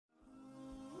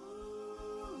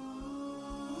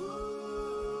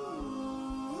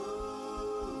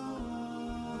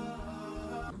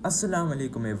Assalamu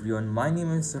alaikum everyone, my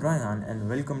name is Ryan and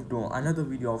welcome to another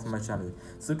video of my channel.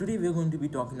 So today we are going to be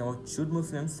talking about should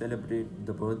Muslims celebrate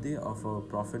the birthday of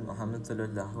Prophet Muhammad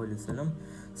Sallallahu.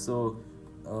 So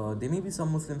there may be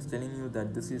some Muslims telling you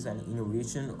that this is an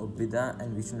innovation or bidah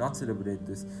and we should not celebrate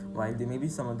this, while there may be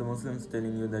some other Muslims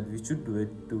telling you that we should do it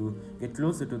to get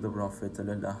closer to the Prophet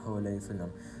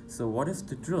Sallallahu. So what is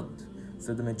the truth?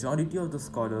 So the majority of the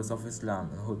scholars of Islam,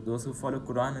 those who follow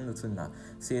Quran and the Sunnah,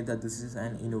 say that this is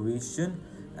an innovation,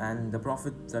 and the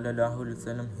Prophet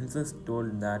Sallallahu himself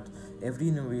told that every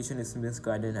innovation is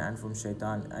misguided and from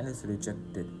shaitan and is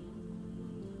rejected.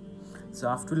 So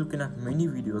after looking at many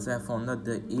videos, I have found that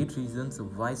the 8 reasons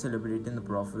why celebrating the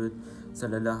Prophet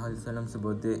Sallallahu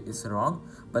birthday is wrong,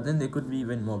 but then there could be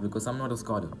even more because I'm not a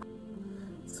scholar.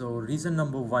 So reason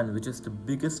number 1, which is the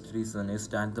biggest reason, is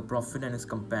that the Prophet and his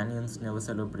companions never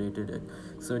celebrated it.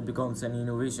 So it becomes an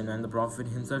innovation, and the Prophet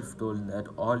himself told that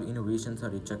all innovations are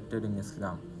rejected in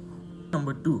Islam.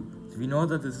 Number 2, we know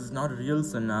that this is not real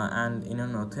sunnah, and in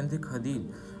an authentic hadith,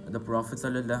 the Prophet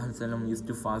ﷺ used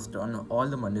to fast on all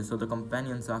the Mondays. So the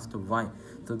companions asked why.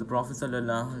 So the Prophet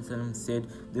ﷺ said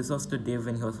this was the day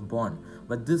when he was born.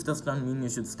 But this does not mean you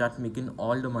should start making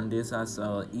all the Mondays as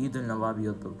Eid Nawabi,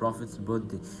 or the Prophet's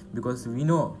birthday, because we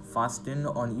know fasting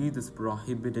on Eid is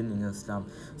prohibited in Islam.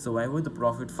 So why would the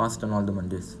Prophet fast on all the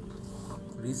Mondays?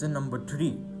 Reason number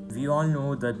 3. We all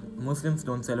know that Muslims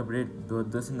don't celebrate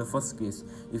birthdays in the first case.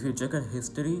 If you check out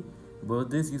history,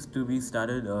 birthdays used to be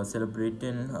started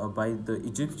celebrating by the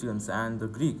Egyptians and the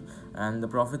Greek, and the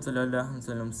Prophet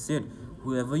ﷺ said,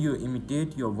 whoever you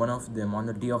imitate, you're one of them on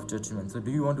the day of judgement. So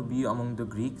do you want to be among the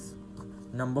Greeks?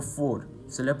 Number 4,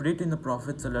 celebrating the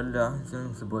Prophet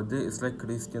ﷺ's birthday is like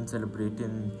Christians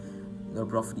celebrating the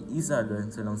Prophet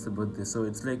Isah's birthday. So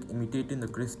it's like imitating the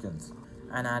Christians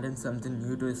and adding something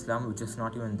new to Islam which is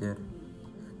not even there.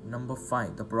 Number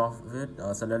 5, the Prophet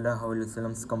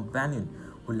ﷺ's companion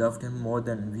who loved him more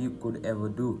than we could ever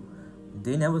do,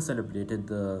 they never celebrated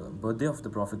the birthday of the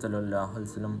Prophet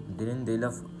ﷺ. Didn't they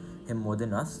love him more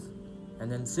than us?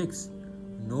 And then 6,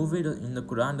 nowhere in the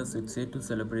Quran does it say to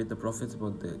celebrate the Prophet's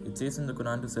birthday. It says in the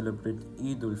Quran to celebrate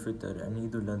Fitr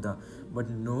and Adha, but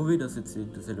nowhere does it say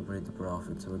to celebrate the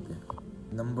Prophet's birthday.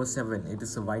 Number 7, it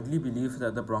is widely believed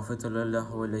that the Prophet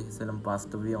ﷺ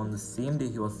passed away on the same day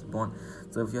he was born.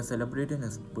 So if you are celebrating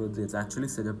his birthday, it's actually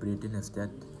celebrating his death.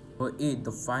 Number 8,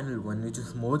 the final one, which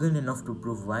is more than enough to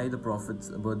prove why the Prophet's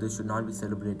birthday should not be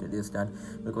celebrated, is that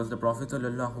because the Prophet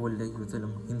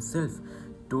ﷺ himself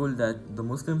told that the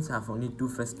Muslims have only 2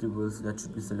 festivals that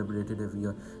should be celebrated every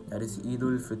year, that is Eid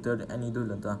al-Fitr and Eid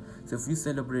al-Adha. So if we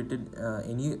celebrated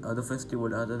any other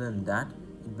festival other than that,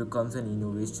 it becomes an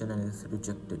innovation and is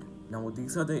rejected. Now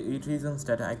these are the 8 reasons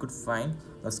that I could find.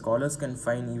 Scholars can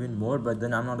find even more, but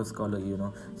then I'm not a scholar,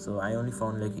 so I only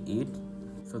found like 8.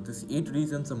 So these 8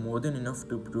 reasons are more than enough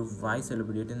to prove why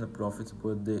celebrating the Prophet's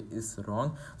birthday is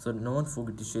wrong. So don't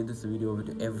forget to share this video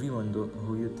with everyone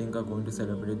who you think are going to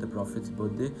celebrate the Prophet's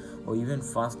birthday or even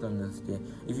fast on this day.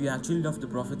 If you actually love the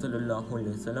Prophet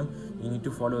Sallallahu, you need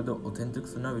to follow the authentic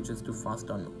sunnah, which is to fast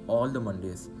on all the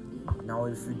Mondays. Now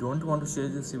if you don't want to share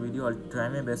this video, I'll try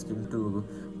my best to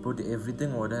put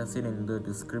everything what I have said in the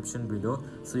description below,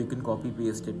 so you can copy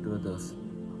paste it to others.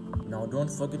 Now don't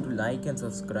forget to like and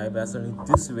subscribe, as only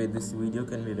this way this video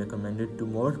can be recommended to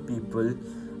more people.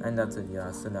 And that's it.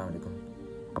 Yeah, assalamu alaikum.